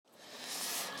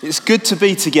It's good to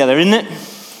be together, isn't it?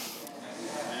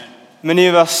 Many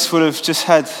of us will have just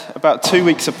had about 2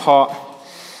 weeks apart,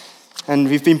 and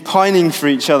we've been pining for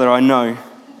each other, I know.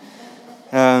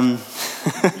 It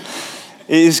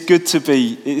is good to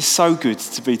be, it is so good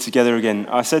to be together again.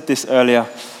 I said this earlier,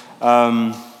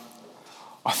 I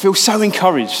feel so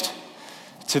encouraged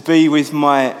to be with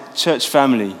my church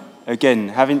family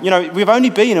again. We've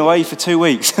only been away for 2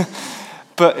 weeks,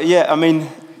 but yeah,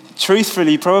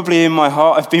 truthfully, probably in my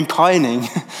heart, I've been pining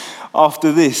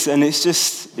after this, and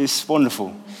it's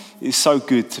wonderful. It's so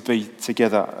good to be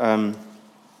together.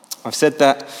 I've said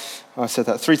that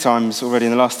 3 times already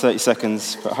in the last 30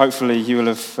 seconds, but hopefully you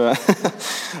will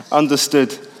have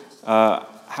understood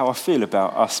how I feel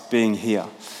about us being here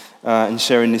and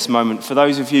sharing this moment. For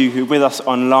those of you who are with us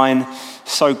online,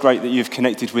 so great that you've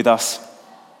connected with us.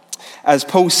 As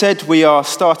Paul said, we are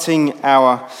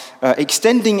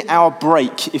extending our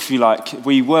break, if you like.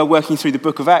 We were working through the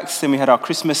book of Acts, then we had our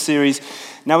Christmas series.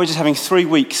 Now we're just having 3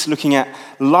 weeks looking at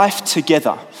life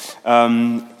together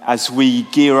as we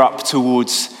gear up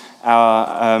towards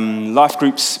our life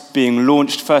groups being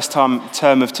launched, first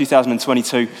term of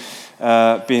 2022,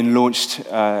 being launched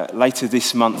later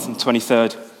this month, on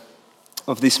 23rd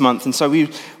of this month. And so we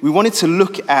wanted to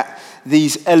look at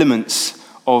these elements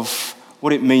of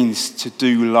what it means to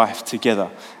do life together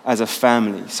as a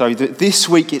family. So this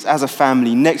week it's as a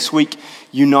family, next week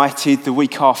united, the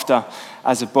week after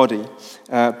as a body.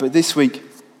 But this week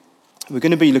we're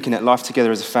going to be looking at life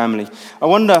together as a family. I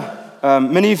wonder,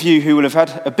 many of you who will have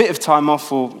had a bit of time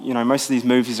off, or most of these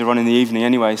movies are on in the evening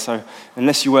anyway, so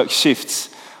unless you work shifts,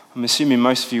 I'm assuming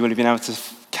most of you will have been able to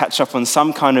catch up on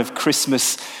some kind of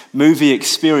Christmas movie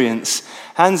experience.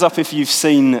 Hands up if you've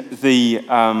seen the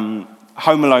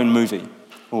Home Alone movie,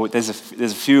 or there's a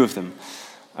few of them.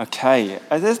 Okay,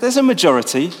 there's a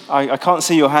majority. I can't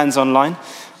see your hands online.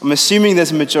 I'm assuming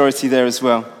there's a majority there as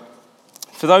well.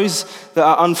 For those that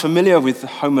are unfamiliar with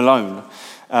Home Alone,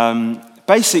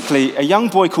 basically a young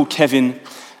boy called Kevin,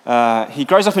 he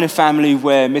grows up in a family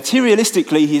where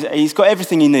materialistically he's got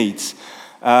everything he needs.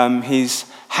 His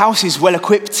house is well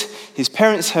equipped, his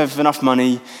parents have enough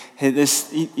money,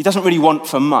 he doesn't really want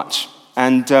for much.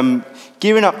 And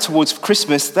gearing up towards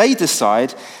Christmas, they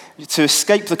decide to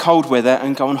escape the cold weather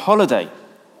and go on holiday.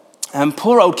 And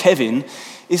poor old Kevin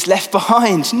is left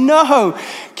behind. No!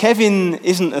 Kevin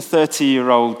isn't a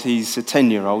 30-year-old, he's a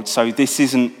 10-year-old, so this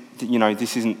isn't,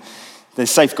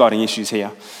 there's safeguarding issues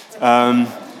here.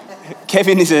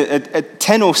 Kevin is a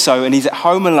 10 or so, and he's at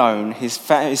home alone. His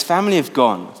family have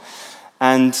gone.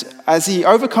 And as he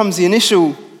overcomes the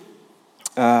initial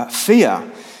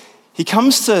fear, he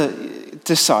comes to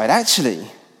decide, actually,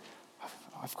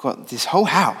 I've got this whole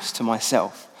house to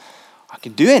myself. I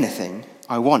can do anything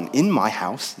I want in my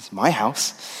house. It's my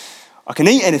house. I can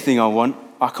eat anything I want.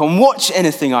 I can watch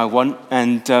anything I want.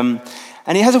 And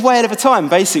he has a way out of a time,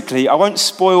 basically. I won't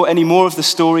spoil any more of the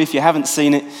story if you haven't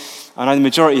seen it. I know the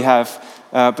majority have.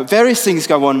 But various things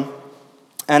go on.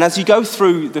 And as you go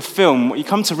through the film, what you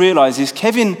come to realize is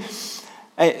Kevin,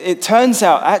 it turns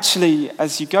out, actually,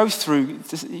 as you go through,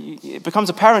 it becomes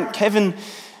apparent Kevin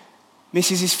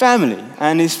misses his family.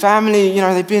 And his family,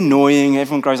 they'd be annoying.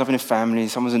 Everyone grows up in a family.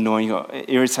 Someone's annoying. You've got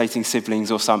irritating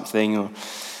siblings or something, or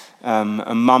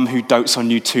a mum who dotes on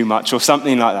you too much or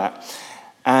something like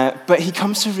that. But he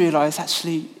comes to realize,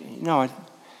 actually, I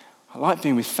like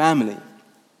being with family.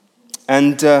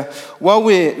 And while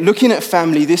we're looking at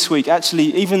family this week,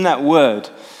 actually, even that word,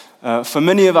 for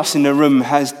many of us in the room,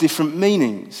 has different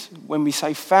meanings. When we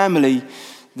say family,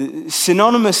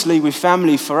 synonymously with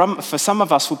family, for some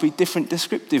of us, will be different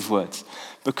descriptive words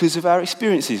because of our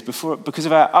experiences, because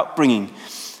of our upbringing.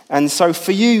 And so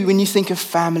for you, when you think of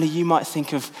family, you might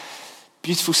think of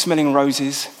beautiful smelling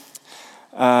roses.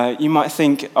 You might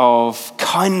think of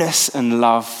kindness and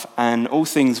love and all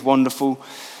things wonderful.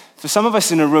 For some of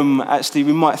us in a room, actually,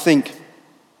 we might think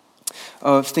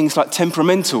of things like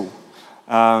temperamental,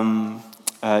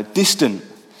 distant.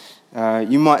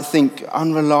 You might think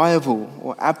unreliable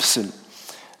or absent.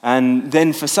 And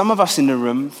then for some of us in the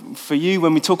room, for you,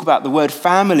 when we talk about the word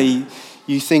family,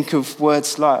 you think of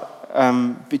words like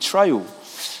betrayal,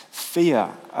 fear,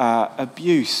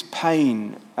 abuse,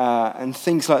 pain, and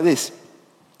things like this.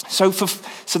 So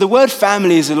the word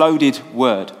family is a loaded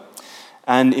word.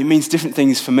 And it means different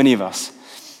things for many of us.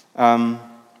 And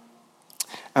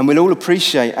we'll all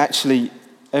appreciate, actually,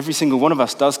 every single one of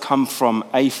us does come from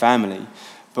a family.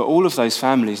 But all of those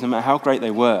families, no matter how great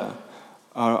they were,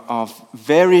 are of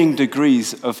varying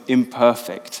degrees of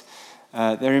imperfect.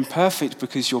 They're imperfect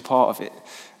because you're part of it.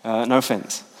 No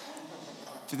offense.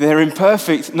 they're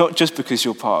imperfect, not just because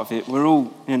you're part of it. We're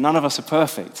all, none of us are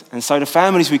perfect. And so the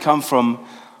families we come from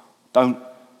don't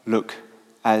look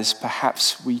as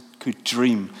perhaps we could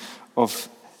dream of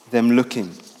them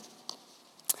looking.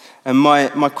 And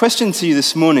my question to you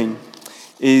this morning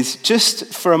is,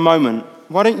 just for a moment,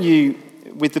 why don't you,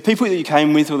 with the people that you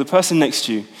came with or the person next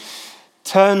to you,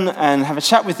 turn and have a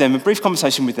chat with them, a brief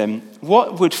conversation with them.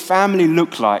 What would family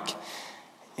look like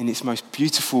in its most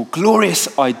beautiful,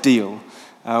 glorious ideal?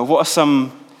 What are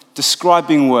some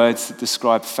describing words that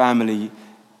describe family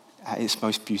at its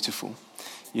most beautiful?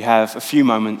 You have a few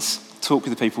moments. Talk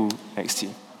with the people next to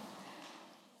you.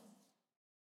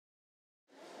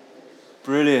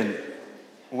 Brilliant.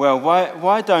 Well,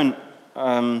 why don't,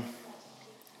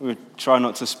 we'll try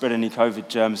not to spread any COVID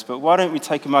germs, but why don't we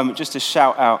take a moment just to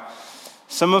shout out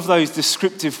some of those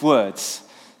descriptive words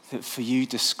that for you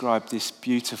describe this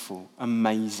beautiful,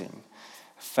 amazing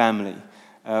family.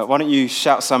 Why don't you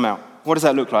shout some out? What does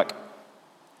that look like?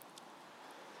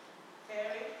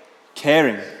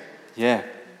 Caring. Yeah,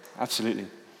 absolutely.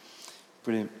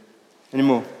 Brilliant. Any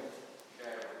more?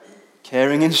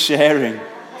 Caring and sharing.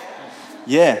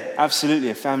 Yeah, absolutely.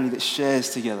 A family that shares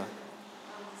together.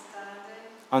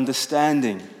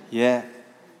 Understanding. Yeah.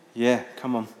 Yeah,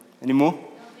 come on. Any more?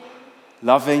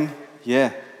 Loving.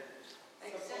 Yeah.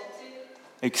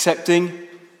 Accepting.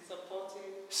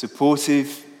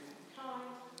 Supportive.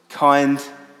 Kind.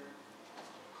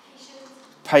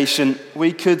 Patient.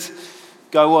 We could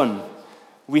go on.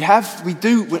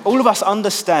 All of us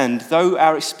understand, though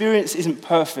our experience isn't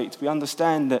perfect, we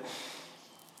understand that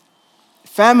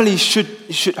family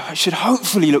should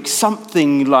hopefully look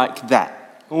something like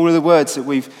that. All of the words that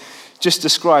we've just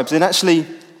described. And actually,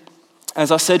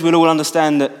 as I said, we'll all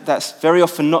understand that that's very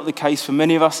often not the case for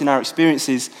many of us in our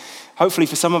experiences. Hopefully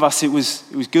for some of us it was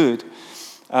good.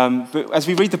 But as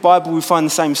we read the Bible, we find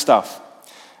the same stuff.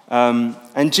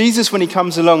 And Jesus, when he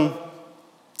comes along,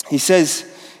 he says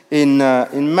in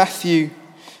Matthew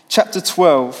chapter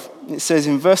 12, it says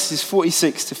in verses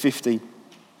 46 to 50,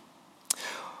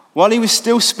 while he was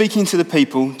still speaking to the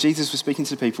people, Jesus was speaking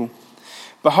to the people,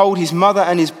 behold, his mother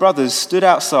and his brothers stood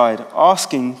outside,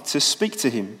 asking to speak to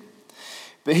him.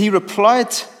 But he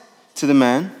replied to the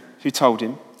man who told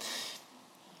him,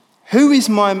 who is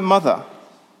my mother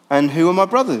and who are my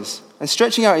brothers? And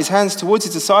stretching out his hands towards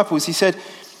his disciples, he said,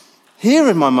 here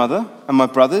are my mother and my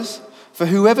brothers, for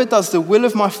whoever does the will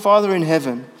of my Father in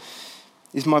heaven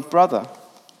is my brother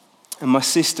and my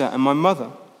sister and my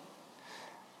mother.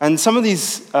 And some of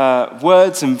these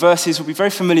words and verses will be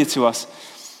very familiar to us.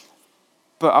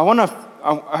 But I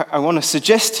want to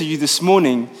suggest to you this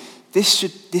morning,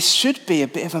 this should be a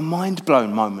bit of a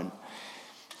mind-blown moment.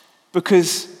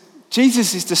 Because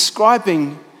Jesus is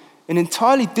describing an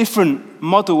entirely different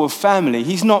model of family.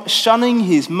 He's not shunning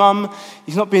his mum.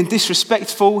 He's not being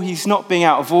disrespectful. He's not being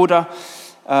out of order.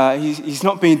 He's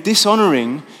not being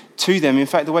dishonoring to them. In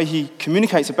fact, the way he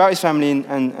communicates about his family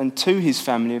and to his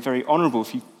family are very honourable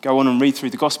if you go on and read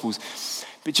through the Gospels.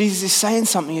 But Jesus is saying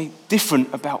something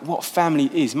different about what family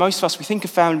is. Most of us, we think of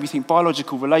family, we think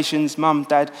biological relations, mum,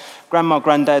 dad, grandma,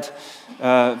 granddad,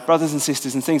 brothers and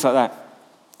sisters and things like that.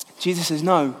 Jesus says,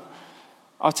 no,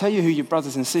 I'll tell you who your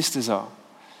brothers and sisters are.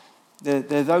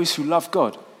 They're those who love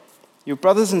God. Your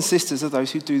brothers and sisters are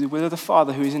those who do the will of the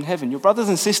Father who is in heaven. Your brothers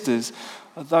and sisters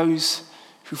are those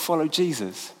who follow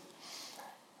Jesus.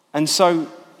 And so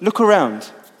look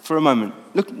around for a moment.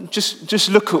 Just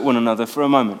look at one another for a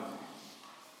moment.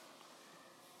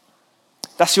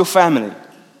 That's your family.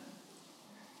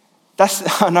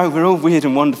 I know, we're all weird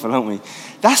and wonderful, aren't we?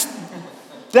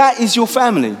 That is your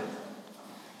family.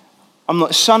 I'm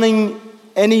not shunning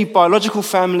any biological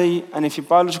family, and if your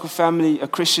biological family are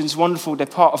Christians, wonderful, they're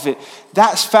part of it.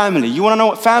 That's family. You want to know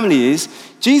what family is?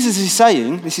 Jesus is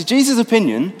saying, this is Jesus'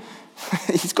 opinion,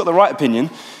 he's got the right opinion,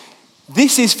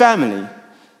 this is family.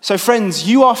 So friends,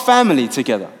 you are family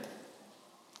together.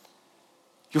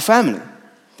 You're family.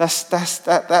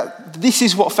 This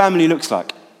is what family looks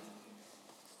like.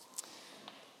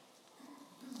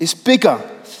 It's bigger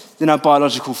than our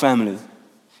biological family.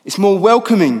 It's more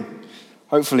welcoming,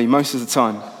 hopefully, most of the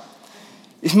time.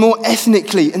 It's more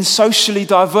ethnically and socially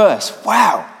diverse.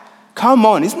 Wow, come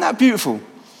on, isn't that beautiful?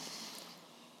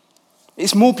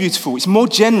 It's more beautiful, it's more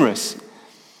generous.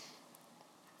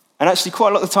 And actually, quite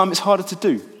a lot of the time, it's harder to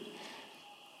do.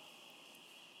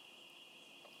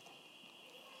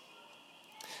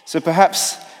 So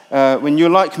perhaps when you're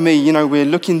like me,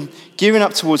 we're gearing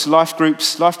up towards life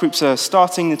groups. Life groups are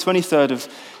starting the 23rd of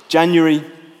January.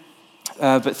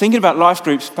 But thinking about life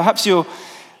groups, perhaps you're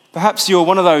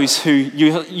one of those who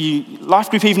life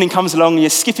group evening comes along and you're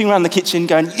skipping around the kitchen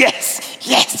going, yes,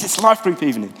 yes, it's life group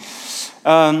evening.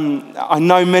 I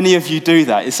know many of you do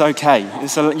that. It's okay.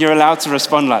 You're allowed to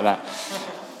respond like that.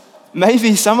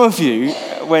 Maybe some of you,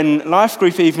 when life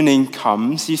group evening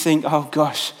comes, you think, oh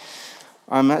gosh,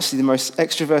 I'm actually the most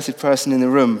extroverted person in the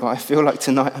room, but I feel like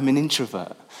tonight I'm an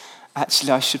introvert.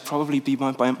 Actually, I should probably be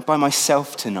by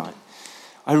myself tonight.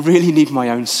 I really need my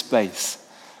own space.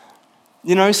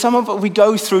 You know, some of us, we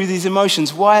go through these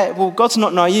emotions. Why? Well, God's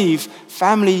not naive.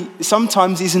 Family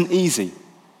sometimes isn't easy.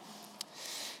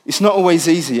 It's not always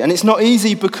easy. And it's not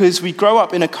easy because we grow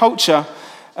up in a culture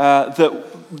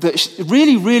that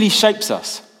really, really shapes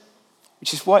us,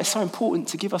 which is why it's so important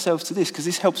to give ourselves to this, because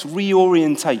this helps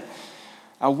reorientate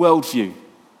our worldview,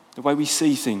 the way we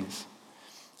see things.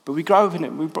 But we grow up in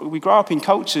it. We grow up in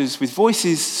cultures with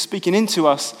voices speaking into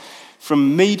us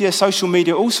from media, social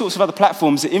media, all sorts of other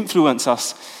platforms that influence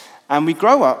us. And we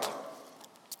grow up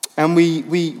and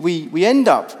we end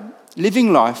up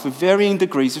living life with varying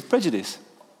degrees of prejudice.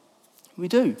 We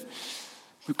do.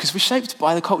 Because we're shaped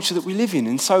by the culture that we live in.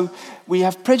 And so we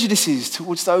have prejudices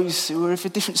towards those who are of a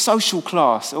different social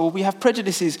class, or we have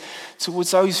prejudices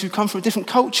towards those who come from a different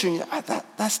culture.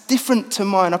 That's different to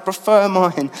mine. I prefer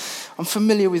mine. I'm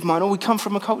familiar with mine. Or we come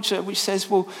from a culture which says,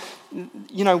 well,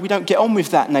 you know, we don't get on with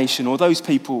that nation or those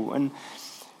people. And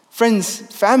friends,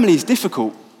 family is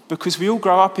difficult because we all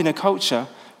grow up in a culture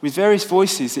with various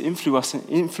voices that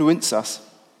influence us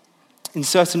in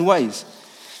certain ways.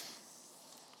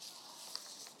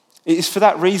 It is for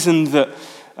that reason that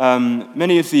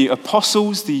many of the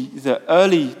apostles, the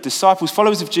early disciples,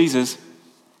 followers of Jesus,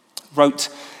 wrote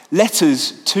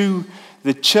letters to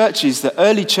the churches, the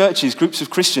early churches, groups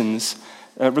of Christians,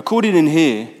 recorded in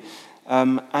here,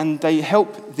 and they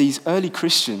help these early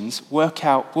Christians work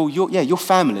out, well, your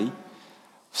family,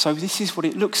 so this is what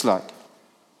it looks like.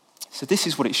 So this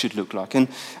is what it should look like. And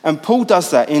Paul does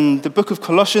that in the book of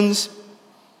Colossians.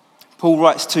 Paul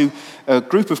writes to a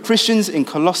group of Christians in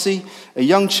Colossae, a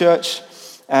young church,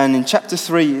 and in chapter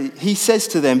 3, he says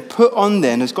to them, put on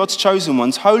then, as God's chosen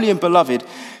ones, holy and beloved,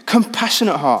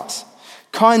 compassionate hearts,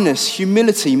 kindness,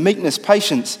 humility, meekness,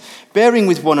 patience, bearing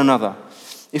with one another.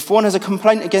 If one has a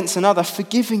complaint against another,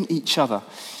 forgiving each other.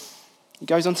 He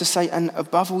goes on to say, and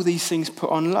above all these things, put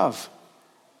on love.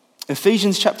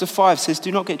 Ephesians chapter 5 says,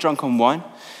 do not get drunk on wine,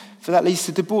 for that leads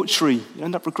to debauchery. You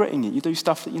end up regretting it. You do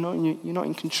stuff that you're not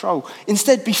in control.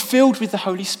 Instead, be filled with the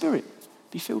Holy Spirit.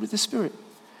 Be filled with the Spirit.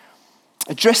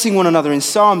 Addressing one another in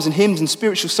psalms and hymns and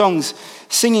spiritual songs,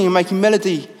 singing and making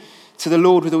melody to the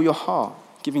Lord with all your heart,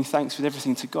 giving thanks with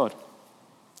everything to God.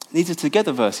 These are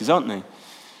together verses, aren't they?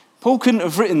 Paul couldn't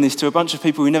have written this to a bunch of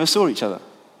people who never saw each other.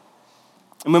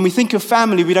 And when we think of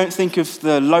family, we don't think of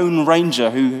the Lone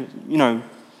Ranger who, you know,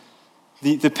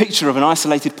 the picture of an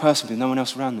isolated person with no one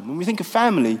else around them. When we think of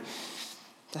family,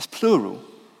 that's plural.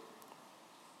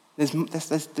 There's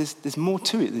more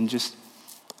to it than just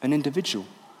an individual.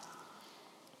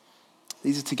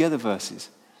 These are together verses.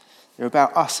 They're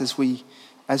about us as we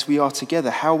are together,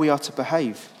 how we are to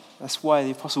behave. That's why the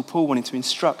Apostle Paul wanted to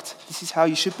instruct. This is how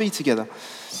you should be together.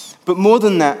 But more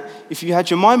than that, if you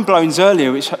had your mind blown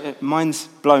earlier,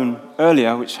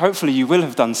 which hopefully you will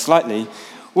have done slightly,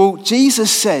 well,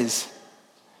 Jesus'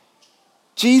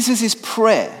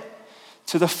 prayer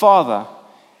to the Father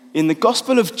in the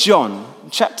Gospel of John,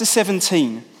 chapter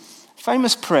 17,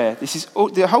 famous prayer.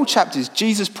 The whole chapter is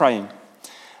Jesus praying.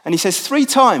 And he says 3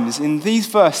 times in these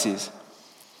verses,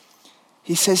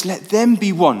 he says, let them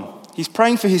be one. He's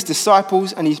praying for his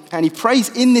disciples, and he prays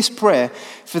in this prayer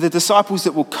for the disciples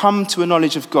that will come to a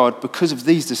knowledge of God because of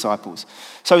these disciples.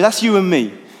 So that's you and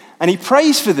me. And he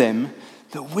prays for them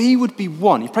that we would be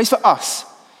one. He prays for us,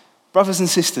 brothers and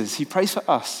sisters. He prays for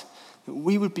us that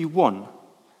we would be one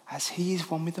as he is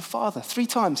one with the Father. 3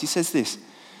 times he says this,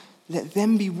 let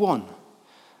them be one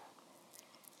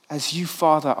as you,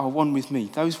 Father, are one with me.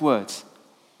 Those words.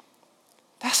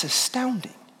 That's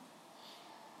astounding.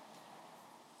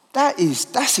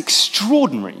 That's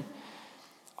extraordinary.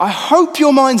 I hope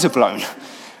your minds are blown,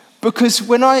 because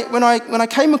when I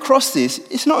came across this,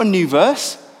 it's not a new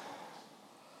verse,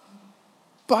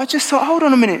 but I just thought, hold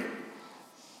on a minute.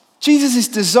 Jesus'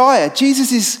 desire,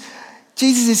 his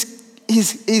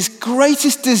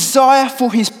greatest desire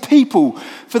for his people,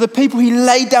 for the people he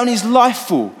laid down his life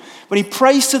for, when he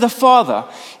prays to the Father,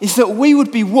 is that we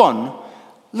would be one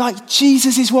like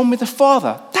Jesus is one with the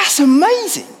Father. That's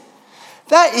amazing.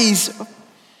 That is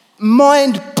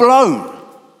mind blown.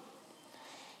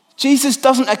 Jesus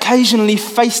doesn't occasionally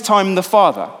FaceTime the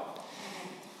Father.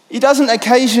 He doesn't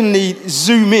occasionally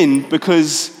zoom in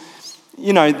because,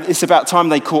 it's about time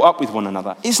they caught up with one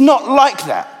another. It's not like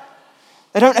that.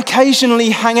 They don't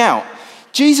occasionally hang out.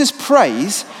 Jesus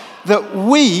prays that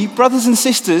we, brothers and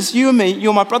sisters, you and me,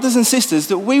 you're my brothers and sisters,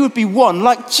 that we would be one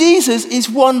like Jesus is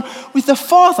one with the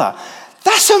Father.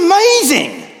 That's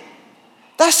amazing.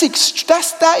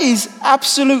 That is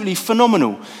absolutely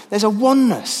phenomenal. There's a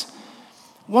oneness.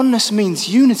 Oneness means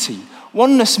unity.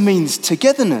 Oneness means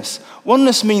togetherness.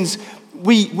 Oneness means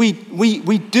we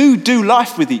do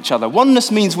life with each other.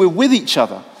 Oneness means we're with each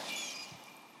other.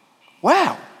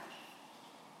 Wow.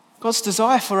 God's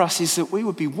desire for us is that we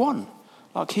would be one,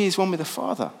 like he is one with the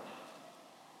Father.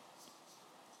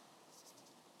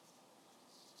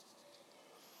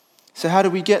 So how do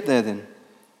we get there then?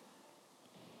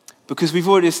 Because we've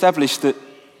already established that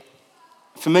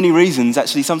for many reasons,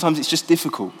 actually, sometimes it's just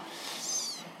difficult.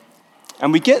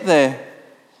 And we get there,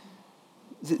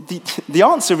 the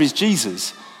answer is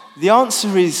Jesus. The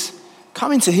answer is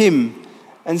coming to him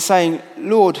and saying,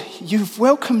 Lord, you've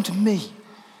welcomed me.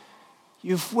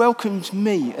 You've welcomed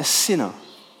me, a sinner,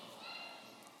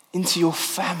 into your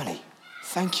family.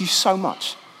 Thank you so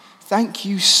much. Thank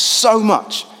you so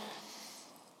much.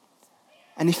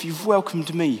 And if you've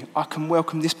welcomed me, I can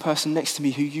welcome this person next to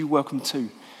me who you welcome too.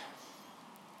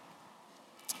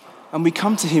 And we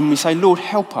come to him, we say, Lord,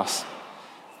 help us.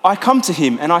 I come to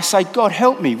him and I say, God,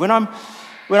 help me. When I'm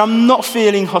not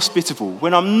feeling hospitable,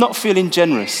 when I'm not feeling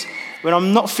generous, when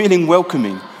I'm not feeling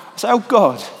welcoming, I say, oh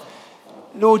God,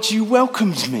 Lord, you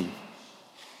welcomed me.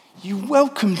 You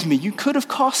welcomed me. You could have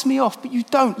cast me off, but you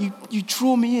don't. You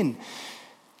draw me in.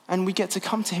 And we get to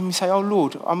come to him and say, oh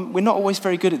Lord, we're not always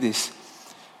very good at this.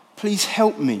 Please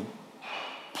help me.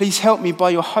 Please help me by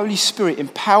your Holy Spirit.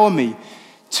 Empower me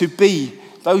to be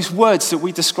those words that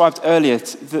we described earlier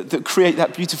that create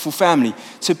that beautiful family,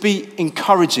 to be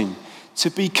encouraging,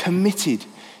 to be committed,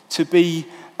 to be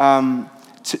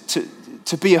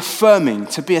affirming,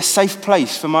 to be a safe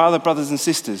place for my other brothers and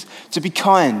sisters, to be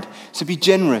kind, to be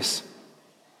generous.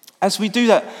 As we do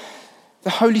that,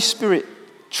 the Holy Spirit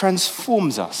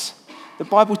transforms us. The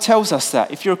Bible tells us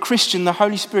that. If you're a Christian, the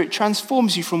Holy Spirit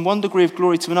transforms you from one degree of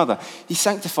glory to another. He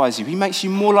sanctifies you. He makes you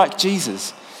more like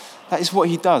Jesus. That is what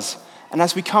he does. And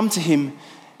as we come to him,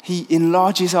 he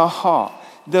enlarges our heart.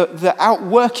 The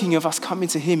outworking of us coming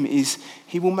to him is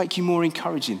he will make you more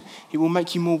encouraging. He will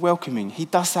make you more welcoming. He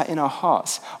does that in our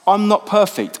hearts. I'm not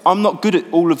perfect. I'm not good at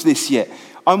all of this yet.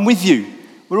 I'm with you.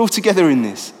 We're all together in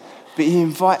this. But he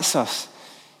invites us.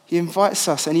 He invites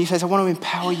us and he says, I want to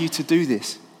empower you to do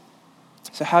this.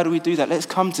 So how do we do that? Let's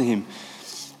come to him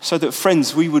so that,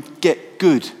 friends, we would get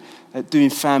good at doing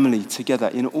family together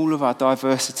in all of our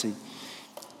diversity.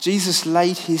 Jesus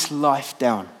laid his life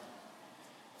down,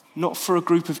 not for a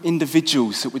group of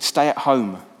individuals that would stay at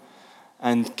home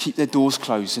and keep their doors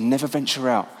closed and never venture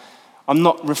out. I'm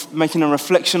not making a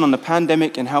reflection on the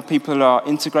pandemic and how people are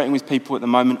integrating with people at the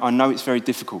moment. I know it's very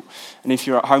difficult. And if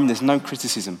you're at home, there's no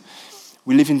criticism.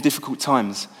 We live in difficult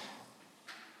times.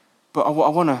 But what I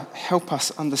want to help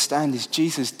us understand is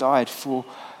Jesus died for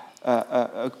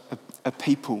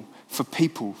people,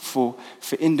 for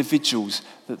individuals,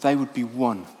 that they would be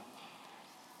one.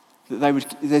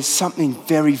 There's something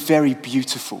very, very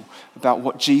beautiful about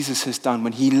what Jesus has done.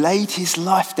 When he laid his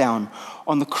life down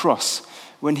on the cross,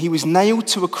 when he was nailed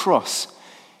to a cross,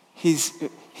 his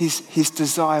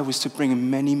desire was to bring in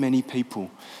many, many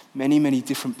people, many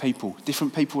different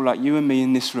people like you and me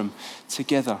in this room,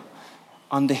 together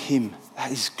under him. That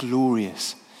is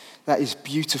glorious. That is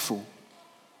beautiful.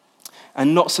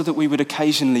 And not so that we would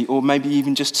occasionally or maybe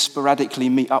even just sporadically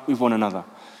meet up with one another,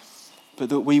 but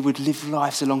that we would live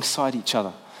lives alongside each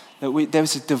other, that there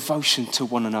was a devotion to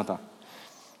one another.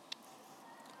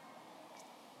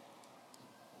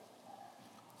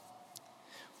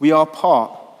 We are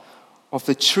part of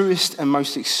the truest and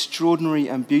most extraordinary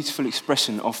and beautiful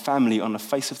expression of family on the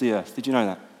face of the earth. Did you know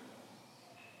that?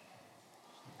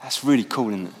 That's really cool,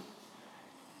 isn't it?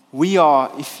 We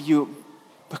are,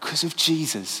 because of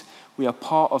Jesus, we are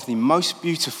part of the most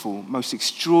beautiful, most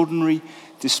extraordinary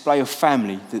display of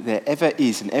family that there ever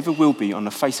is and ever will be on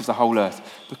the face of the whole earth,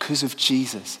 because of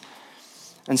Jesus.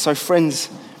 And so, friends,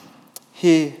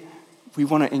 here we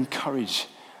want to encourage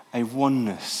a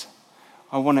oneness.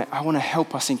 I want to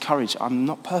help us encourage. I'm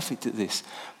not perfect at this,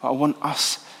 but I want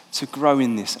us to grow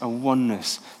in this, a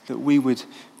oneness, that we would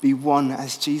be one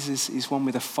as Jesus is one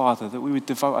with the Father, that we would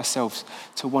devote ourselves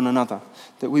to one another,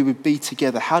 that we would be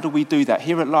together. How do we do that?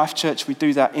 Here at Life Church, we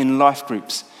do that in life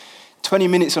groups. 20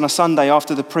 minutes on a Sunday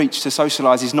after the preach to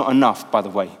socialise is not enough, by the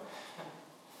way.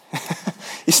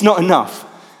 It's not enough.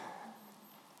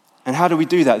 And how do we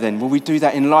do that then? Well, we do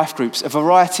that in life groups, a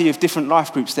variety of different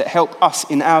life groups that help us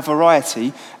in our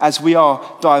variety as we are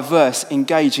diverse,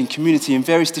 engage in community in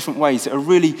various different ways that are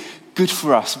really good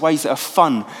for us, ways that are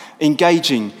fun,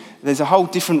 engaging, There's a whole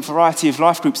different variety of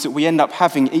life groups that we end up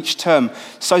having each term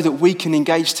so that we can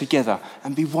engage together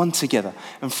and be one together.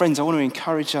 And friends, I want to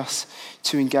encourage us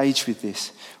to engage with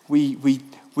this. It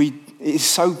is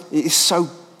so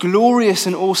glorious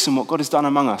and awesome what God has done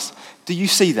among us. Do you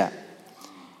see that?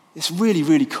 It's really,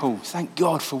 really cool. Thank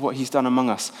God for what he's done among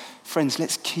us. Friends,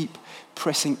 let's keep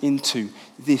pressing into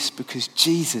this because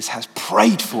Jesus has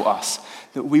prayed for us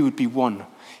that we would be one.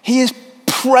 He has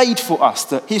prayed for us,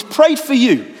 that he's prayed for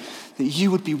you, that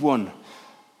you would be one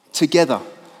together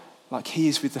like he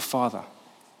is with the Father.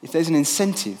 If there's an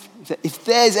incentive, if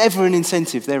there's ever an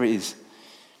incentive, there it is.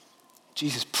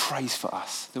 Jesus prays for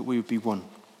us that we would be one.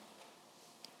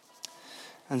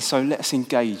 And so let's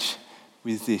engage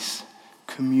with this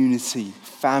community,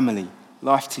 family,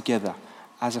 life together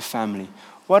as a family.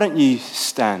 Why don't you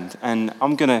stand? And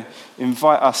I'm going to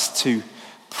invite us to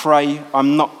pray.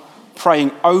 I'm not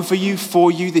praying over you,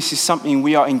 for you. This is something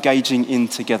we are engaging in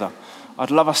together.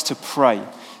 I'd love us to pray.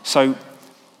 So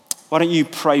why don't you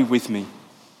pray with me?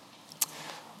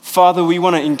 Father, we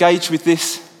want to engage with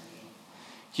this.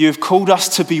 You have called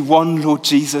us to be one, Lord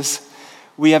Jesus.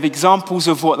 We have examples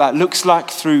of what that looks like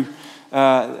through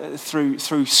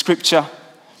Scripture,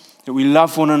 that we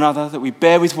love one another, that we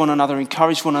bear with one another,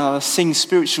 encourage one another, sing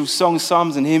spiritual songs,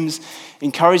 psalms and hymns,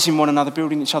 encouraging one another,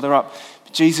 building each other up.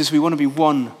 But Jesus, we want to be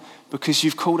one because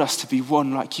you've called us to be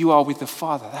one like you are with the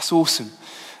Father. That's awesome.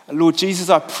 And Lord Jesus,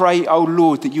 I pray, oh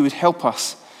Lord, that you would help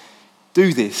us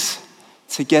do this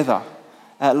together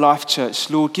at Life Church.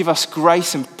 Lord, give us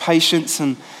grace and patience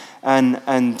and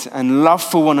love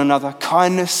for one another,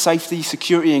 kindness, safety,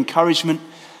 security, encouragement.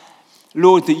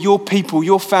 Lord, that your people,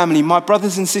 your family, my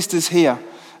brothers and sisters here,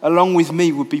 along with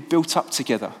me, would be built up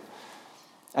together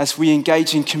as we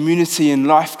engage in community and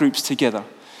life groups together.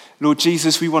 Lord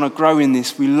Jesus, we want to grow in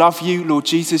this. We love you. Lord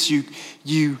Jesus, you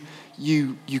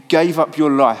gave up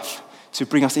your life to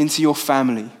bring us into your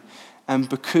family. And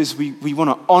because we want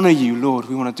to honor you, Lord,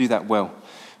 we want to do that well.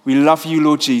 We love you,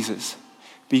 Lord Jesus.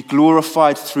 Be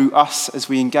glorified through us as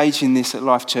we engage in this at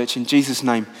Life Church. In Jesus'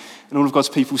 name. And all of God's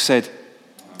people said,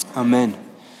 Amen.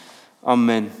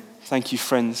 Amen. Thank you,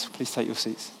 friends. Please take your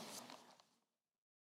seats.